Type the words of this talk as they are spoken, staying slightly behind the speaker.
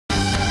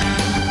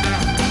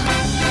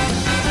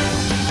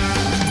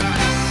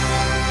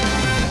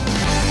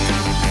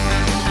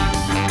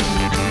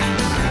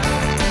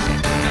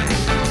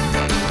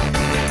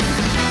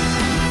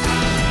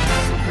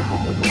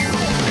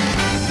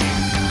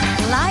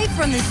Live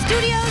from the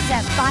studios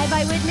at 5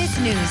 Eyewitness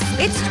News,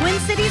 it's Twin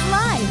Cities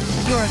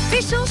Live, your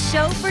official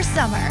show for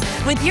summer,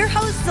 with your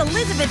hosts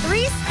Elizabeth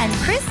Reese and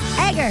Chris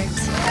Egert.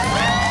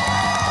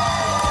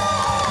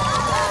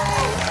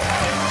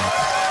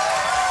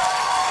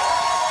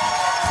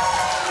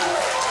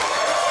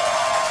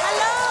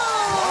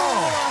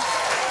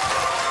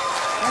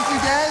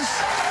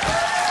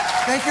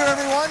 Thank you,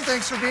 everyone.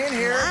 Thanks for being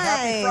here. Nice.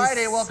 Happy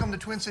Friday. Welcome to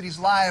Twin Cities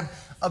Live.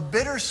 A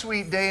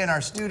bittersweet day in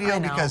our studio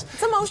because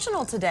it's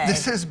emotional today.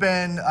 This has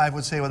been, I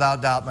would say,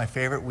 without doubt, my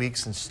favorite week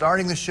since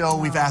starting the show.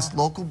 We've asked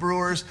local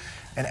brewers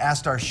and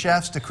asked our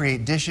chefs to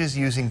create dishes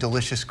using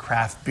delicious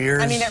craft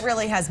beers. I mean, it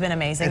really has been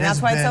amazing.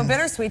 That's why it's so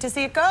bittersweet to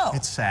see it go.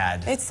 It's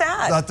sad. It's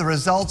sad. But the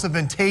results have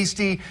been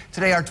tasty.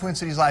 Today, our Twin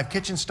Cities Live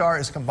kitchen star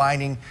is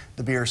combining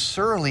the beer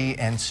Surly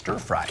and Stir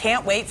Fry.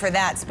 Can't wait for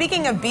that.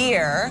 Speaking of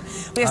beer,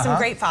 we have some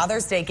great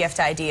Father's Day gift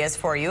ideas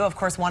for you. Of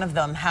course, one of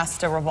them has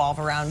to revolve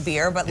around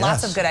beer, but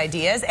lots of good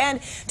ideas.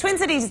 And Twin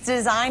Cities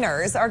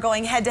designers are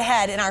going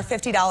head-to-head in our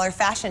 $50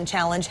 fashion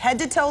challenge,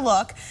 head-to-toe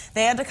look.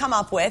 They had to come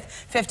up with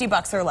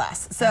 $50 or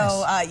less. So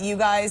you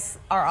guys,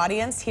 our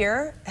audience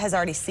here, has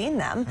already seen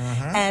them,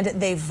 and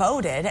they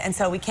voted, and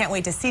so we can't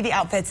wait to see the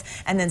outfits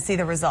and then see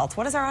the results.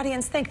 What does our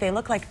audience think? They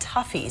look like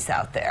toughies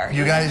out there.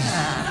 You guys,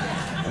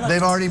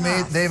 they've already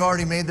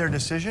made their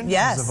decision.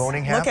 Yes. As the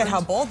voting happens. Look at how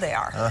bold they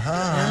are.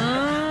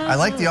 I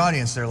like the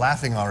audience. They're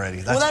laughing already.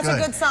 That's well, that's a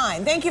good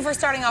sign. Thank you for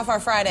starting off our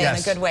Friday in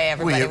a good way,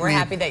 everybody. We're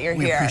happy that you're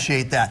here. We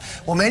appreciate that.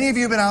 Well, many of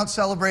you have been out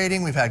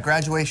celebrating. We've had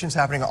graduations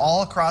happening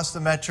all across the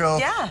metro.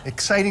 Yeah.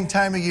 Exciting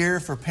time of year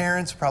for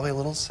parents. Probably a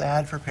little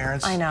sad for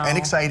parents. I know. And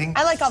exciting.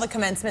 I like all the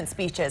commencement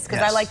speeches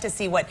because I like to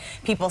see what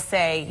people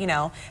say, you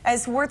know,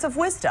 as words of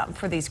wisdom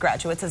for these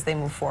graduates as they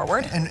move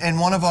forward. And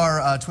one of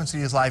our Twin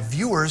Cities Live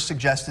viewers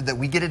suggested that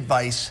we get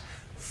advice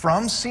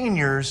from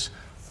seniors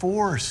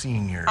for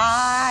seniors.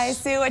 I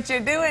see what you're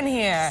doing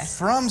here.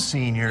 From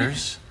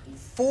seniors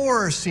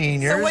for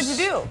seniors. So what'd you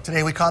do?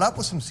 Today we caught up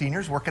with some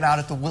seniors working out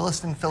at the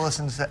Williston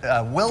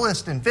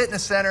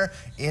Fitness Center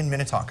in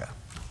Minnetonka.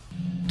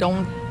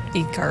 Don't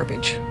eat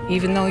garbage,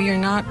 even though you're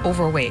not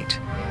overweight.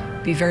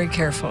 Be very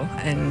careful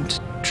and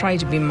try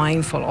to be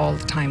mindful all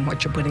the time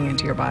what you're putting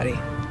into your body.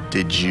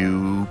 Did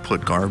you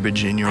put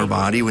garbage in your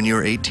body when you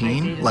were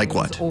 18? Like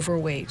what? I was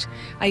overweight.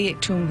 I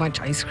ate too much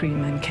ice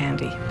cream and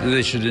candy.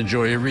 They should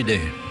enjoy every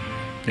day.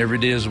 Every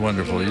day is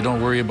wonderful. You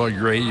don't worry about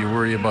grade, you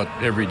worry about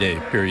every day,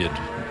 period.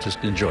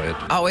 Just enjoy it.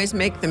 Always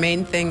make the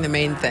main thing the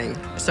main thing.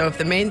 So if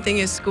the main thing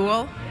is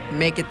school,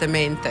 make it the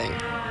main thing.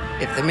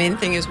 If the main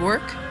thing is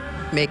work,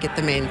 make it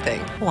the main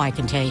thing. Oh, I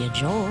can tell you a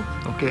joke.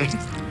 Okay.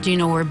 Do you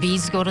know where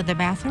bees go to the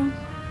bathroom?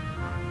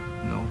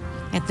 No.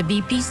 At the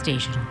BP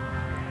station.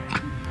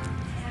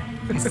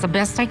 It's the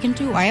best I can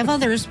do. I have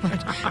others,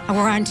 but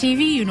we're on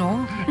TV, you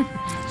know.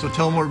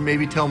 So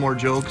maybe tell more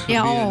jokes.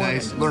 Yeah,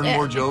 learn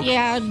more jokes.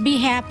 Yeah, be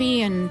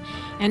happy and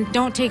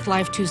don't take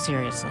life too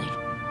seriously.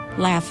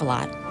 Laugh a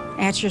lot.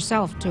 At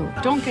yourself, too.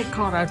 Don't get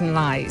caught out in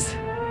lies.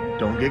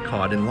 Don't get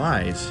caught in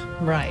lies.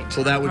 Right.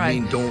 So that would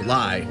mean don't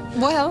lie.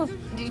 Well,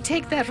 you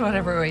take that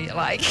whatever way you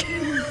like.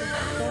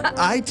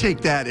 I take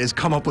that as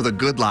come up with a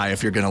good lie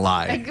if you're going to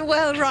lie.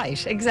 Well,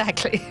 right,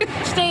 exactly.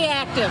 Stay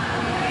active.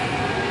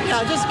 You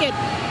know, just get,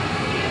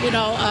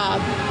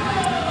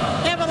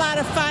 have a lot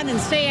of fun and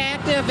stay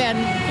active and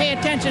pay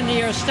attention to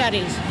your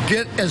studies.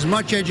 Get as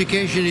much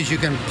education as you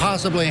can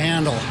possibly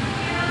handle.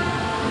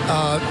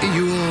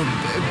 You will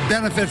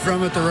benefit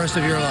from it the rest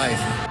of your life.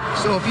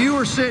 So if you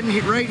were sitting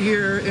right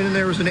here and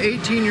there was an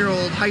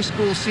 18-year-old high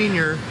school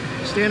senior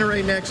standing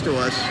right next to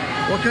us,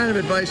 what kind of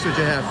advice would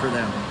you have for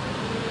them?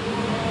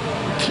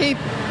 Keep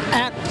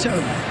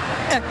active.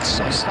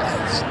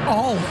 Exercise.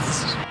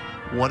 Always.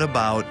 What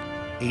about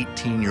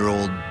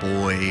 18-year-old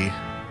boy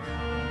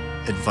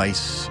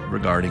advice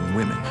regarding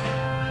women?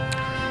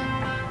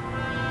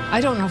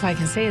 I don't know if I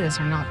can say this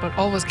or not, but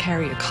always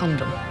carry a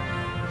condom.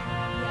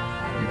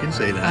 You can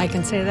say that. I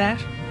can say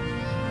that.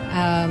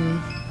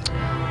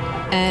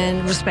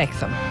 And respect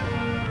them.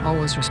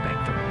 Always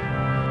respect them.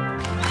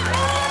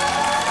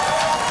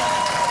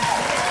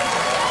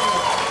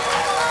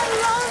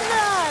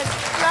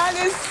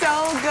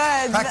 So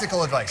good.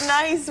 Practical advice.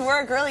 Nice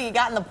work, really. You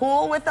got in the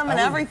pool with them and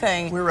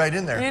everything. We were right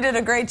in there. You did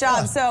a great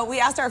job. So we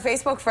asked our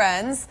Facebook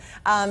friends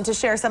to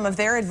share some of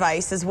their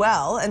advice as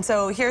well. And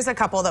so here's a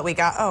couple that we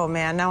got. Oh,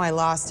 man, now I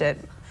lost it.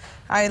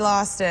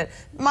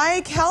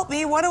 Mike, help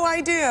me. What do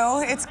I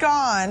do? It's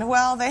gone.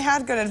 Well, they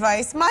had good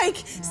advice.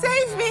 Mike,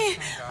 save me.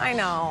 I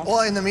know.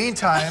 Well, in the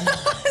meantime.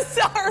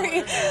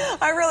 Sorry.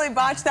 I really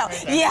botched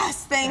that.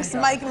 Yes, thanks,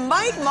 Mike.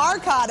 Mike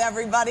Marcotte,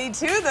 everybody,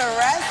 to the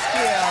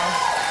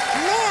rescue.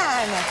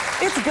 Man,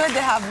 it's good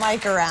to have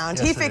Mike around.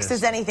 Yes, he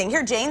fixes anything.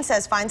 Here, Jane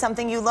says, find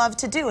something you love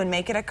to do and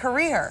make it a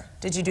career.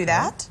 Did you do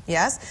that?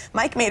 Yes.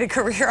 Mike made a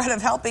career out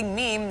of helping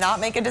me not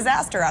make a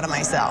disaster out of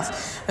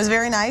myself. It was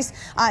very nice.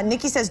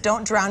 Nikki says,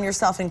 don't drown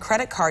yourself in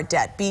credit card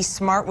debt. Be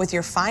smart with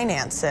your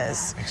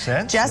finances. Makes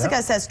sense.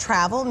 Jessica says,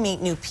 travel,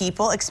 meet new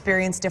people,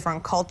 experience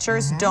different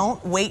cultures.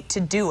 Don't wait to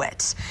do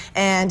it.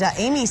 And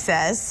Amy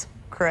says,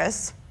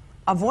 Chris,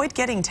 avoid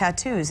getting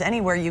tattoos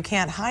anywhere you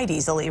can't hide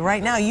easily.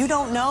 Right now, you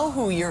don't know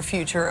who your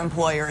future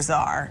employers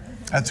are.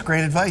 That's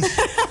great advice.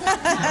 You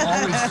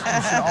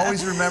should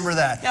always remember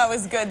that. That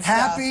was good stuff.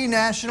 Happy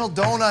National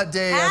Donut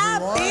Day,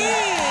 everyone.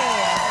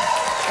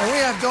 And we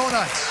have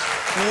donuts.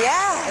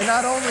 Yes. And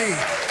not only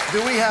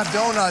do we have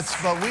donuts,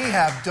 but we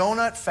have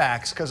donut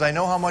facts, because I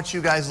know how much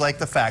you guys like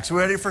the facts. We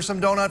ready for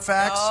some donut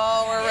facts?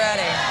 Oh, we're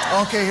ready.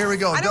 Okay, here we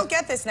go. I don't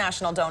get this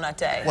National Donut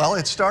Day. Well,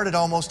 it started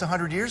almost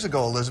 100 years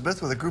ago,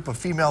 Elizabeth, with a group of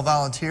female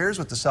volunteers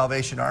with the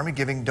Salvation Army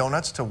giving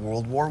donuts to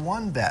World War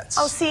I vets.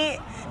 Oh, see,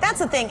 that's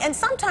the thing. And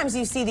sometimes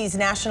you see these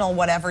National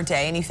Whatever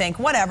Day, and you think,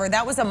 whatever,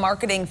 that was a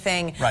marketing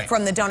thing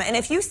from the donut. And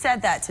if you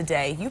said that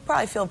today, you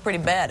probably feel pretty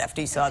bad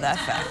after you saw that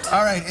fact.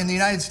 All right, in the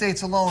United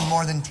States alone,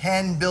 more than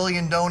 10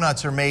 billion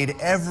donuts are made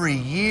every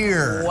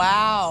year.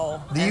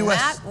 Wow. The and US...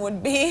 that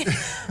would be,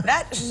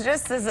 that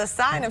just is a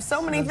sign of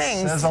so many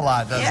things. Says a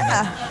lot, doesn't it?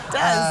 Yeah, it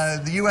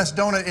does. The U.S.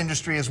 donut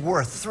industry is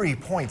worth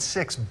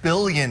 $3.6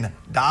 billion. A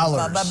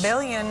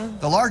billion.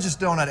 The largest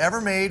donut ever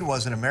made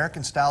was an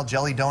American-style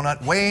jelly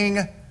donut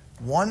weighing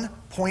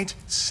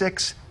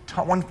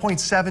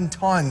 1.7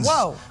 tons.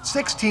 Whoa.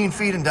 16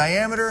 feet in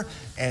diameter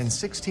and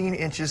 16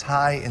 inches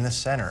high in the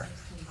center.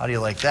 How do you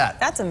like that?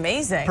 That's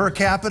amazing. Per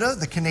capita,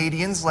 the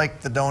Canadians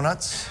like the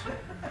donuts.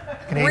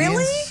 Canadians,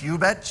 really? You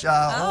bet.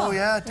 Oh,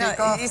 yeah, take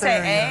off you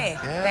there. say A.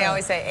 Yeah. They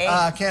always say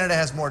A. Canada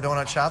has more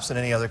donut shops than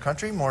any other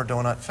country. More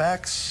donut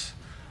facts.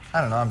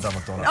 I don't know. I'm done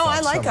with donut facts. Oh,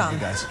 I like Some of them. you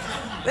guys.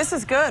 This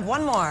is good.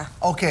 One more.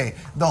 Okay.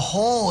 The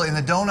hole in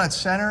the donut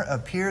center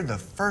appeared the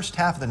first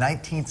half of the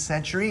 19th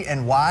century.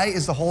 And why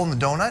is the hole in the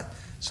donut?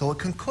 So it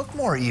can cook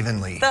more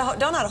evenly. The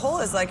donut hole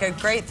is like a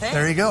great thing.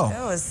 There you go.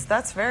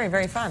 That's very,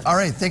 very fun. All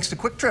right, thanks to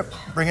Quick Trip,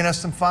 bringing us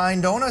some fine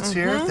donuts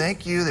here.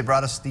 Thank you. They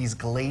brought us these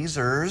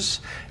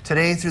glazers.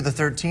 Today through the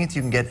 13th,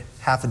 you can get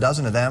half a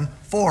dozen of them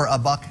for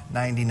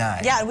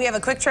 $1.99. Yeah, and we have a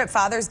Quick Trip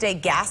Father's Day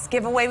gas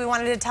giveaway we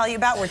wanted to tell you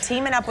about. We're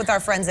teaming up with our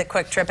friends at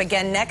Quick Trip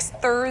again next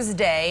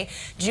Thursday,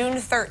 June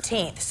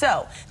 13th.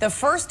 So the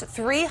first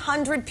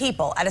 300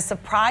 people at a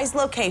surprise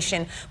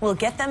location will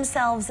get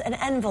themselves an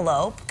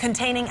envelope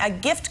containing a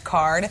gift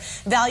card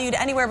valued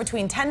anywhere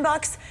between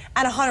 $10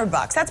 and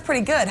 $100. That's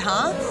pretty good,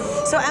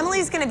 huh? So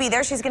Emily's going to be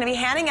there. She's going to be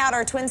handing out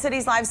our Twin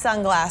Cities Live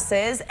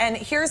sunglasses. And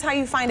here's how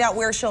you find out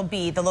where she'll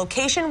be. The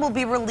location will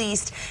be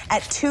released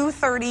at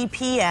 2:30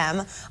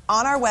 p.m.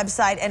 on our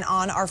website and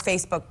on our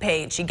Facebook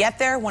page. You get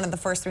there, one of the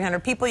first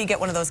 300 people, you get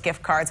one of those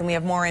gift cards. And we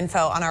have more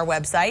info on our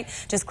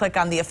website. Just click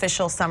on the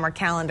official summer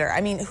calendar.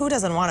 I mean, who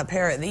doesn't want a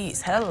pair of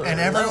these? Hello. And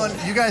everyone,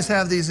 you guys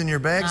have these in your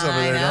bags over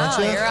there, don't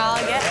you? You're all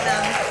getting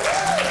them.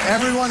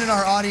 Everyone in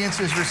our audience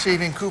is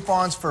receiving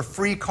coupons for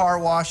free car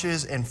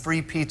washes and free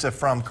pizza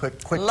from Quick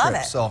Trip. Love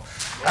it. So,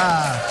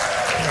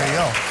 there you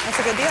go. That's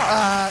a good deal.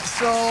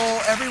 So,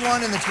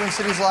 everyone in the Twin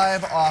Cities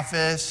Live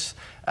office,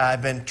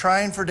 I've been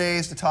trying for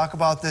days to talk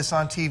about this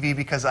on TV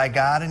because I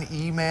got an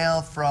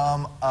email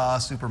from a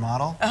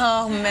supermodel.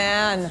 Oh,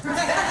 man.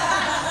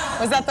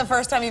 Was that the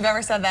first time you've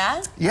ever said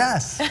that?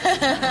 Yes.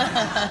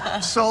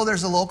 So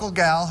there's a local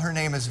gal. Her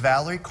name is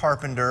Valerie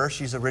Carpenter.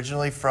 She's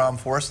originally from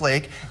Forest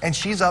Lake, and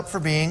she's up for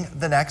being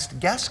the next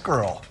guest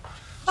girl.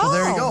 So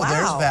there you go. Wow.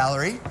 There's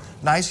Valerie.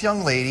 Nice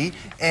young lady.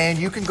 And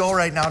you can go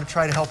right now to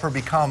try to help her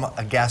become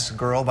a guest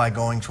girl by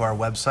going to our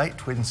website,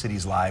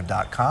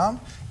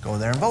 TwinCitiesLive.com. Go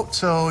there and vote.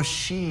 So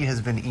she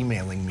has been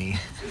emailing me.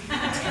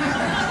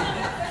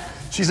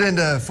 She's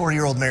into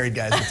 40-year-old married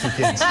guys with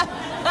 2 kids.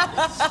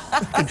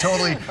 I can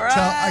totally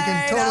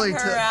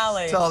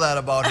tell that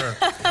about her.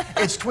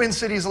 It's Twin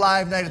Cities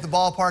Live night at the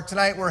ballpark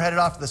tonight. We're headed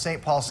off to the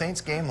St. Paul Saints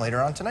game later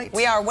on tonight.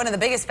 We are. One of the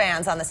biggest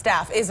fans on the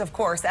staff is, of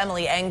course,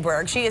 Emily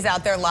Engberg. She is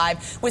out there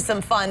live with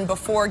some fun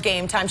before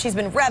game time. She's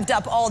been revved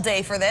up all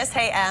day for this.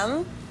 Hey,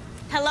 Em.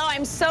 Hello,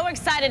 I'm so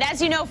excited.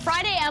 As you know,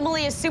 Friday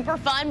Emily is super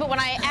fun, but when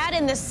I add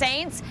in the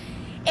Saints,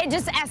 it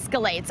just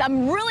escalates.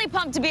 I'm really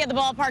pumped to be at the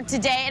ballpark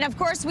today. And of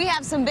course, we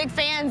have some big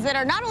fans that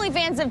are not only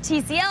fans of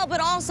TCL, but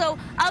also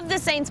of the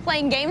Saints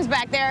playing games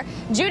back there.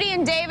 Judy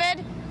and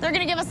David, they're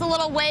going to give us a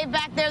little wave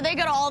back there. They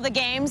go to all the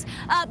games.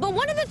 But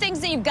one of the things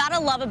that you've got to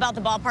love about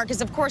the ballpark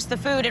is, of course, the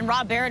food. And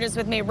Rob Barrett is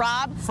with me.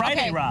 Rob.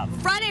 Friday Rob.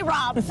 Friday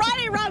Rob.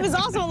 Friday Rob is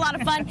also a lot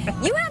of fun.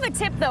 You have a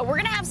tip, though. We're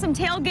going to have some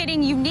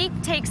tailgating, unique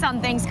takes on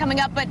things coming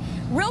up. But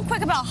real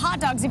quick about hot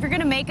dogs, if you're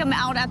going to make them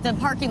out at the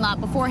parking lot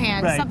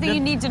beforehand, something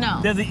you need to know.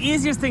 They're the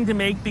easiest thing to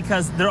make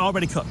because they're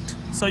already cooked.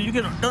 So you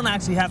don't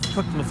actually have to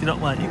cook them if you don't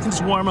want. You can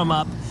just warm them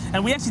up.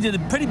 And we actually did a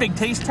pretty big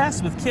taste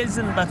test with kids,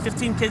 and about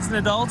 15 kids and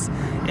adults.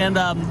 And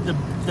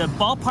the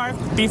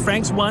ballpark beef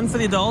franks won for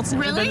the adults.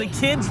 Really? And then the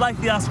kids like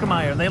the Oscar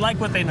Mayer. They like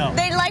what they know.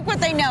 They like what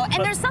they know.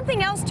 And there's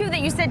something else, too,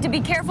 that you said to be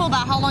careful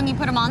about how long you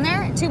put them on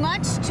there. Too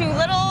much, too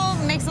little,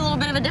 makes a little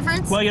bit of a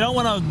difference. Well, you don't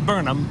want to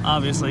burn them,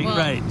 obviously. Well,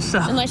 right. So,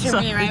 unless you're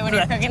really right when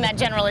you're cooking, that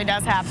generally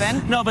does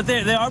happen. No, but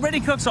they're already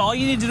cooked, so all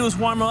you need to do is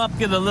warm them up,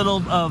 get a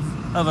little of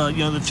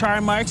the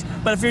char marks.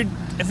 But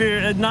if if you're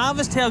a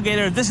novice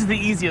tailgater, this is the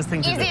easiest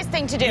thing to do. Easiest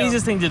thing to do.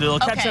 Easiest thing to do. It'll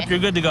catch up, you're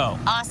good to go.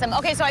 Awesome.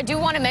 Okay, so I do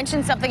want to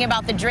mention something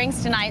about the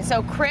drinks tonight.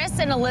 So Chris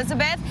and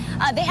Elizabeth,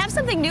 they have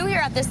something new here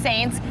at the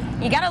Saints.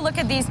 You got to look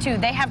at these two.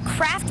 They have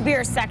craft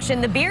beer section,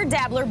 the Beer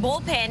Dabbler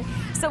Bullpen.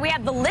 So we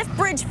have the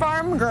Liftbridge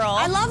Farm Girl.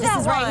 I love that one.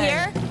 This is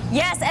right here.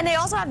 Yes, and they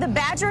also have the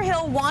Badger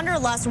Hill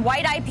Wanderlust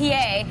White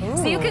IPA. Ooh.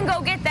 So you can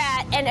go get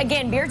that. And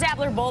again, Beer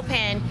Dabbler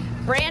Bullpen,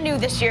 brand new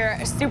this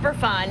year, super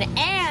fun.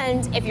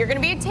 And if you're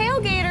going to be a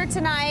tailgater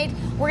tonight,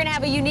 we're going to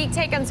have a unique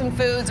take on some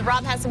foods.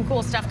 Rob has some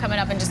cool stuff coming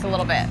up in just a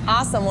little bit.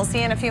 Awesome. We'll see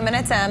you in a few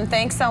minutes, Em.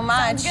 Thanks so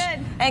much. Sounds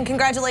good. And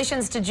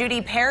congratulations to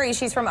Judy Perry.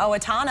 She's from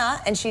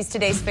Owatonna, and she's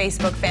today's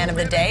Facebook Fan of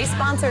the Day,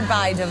 sponsored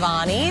by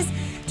Devani's.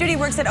 Judy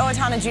works at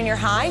Owatonna Junior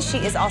High. She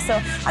is also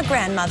a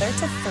grandmother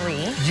to 3.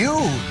 You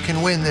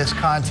can win this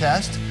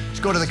contest.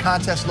 Just go to the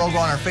contest logo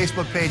on our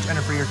Facebook page,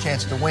 enter for your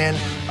chance to win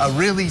a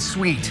really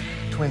sweet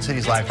Twin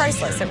Cities Live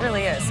priceless. t-shirt. It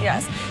really is,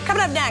 yes.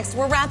 Coming up next,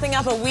 we're wrapping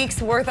up a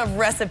week's worth of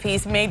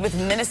recipes made with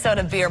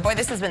Minnesota beer. Boy,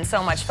 this has been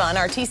so much fun.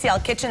 Our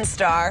TCL Kitchen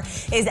star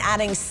is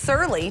adding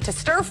surly to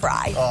stir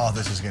fry. Oh,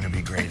 this is going to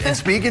be great. And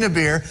speaking of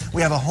beer,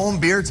 we have a home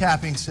beer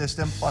tapping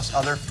system plus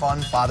other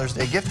fun Father's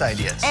Day gift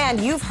ideas. And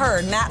you've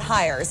heard Matt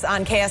Hires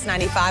on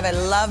KS95. I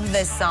love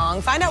this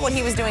song. Find out what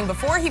he was doing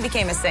before he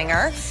became a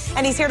singer.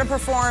 And he's here to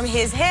perform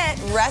his hit,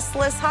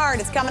 Restless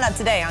Heart. It's coming up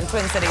today on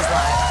Twin Cities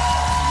Live.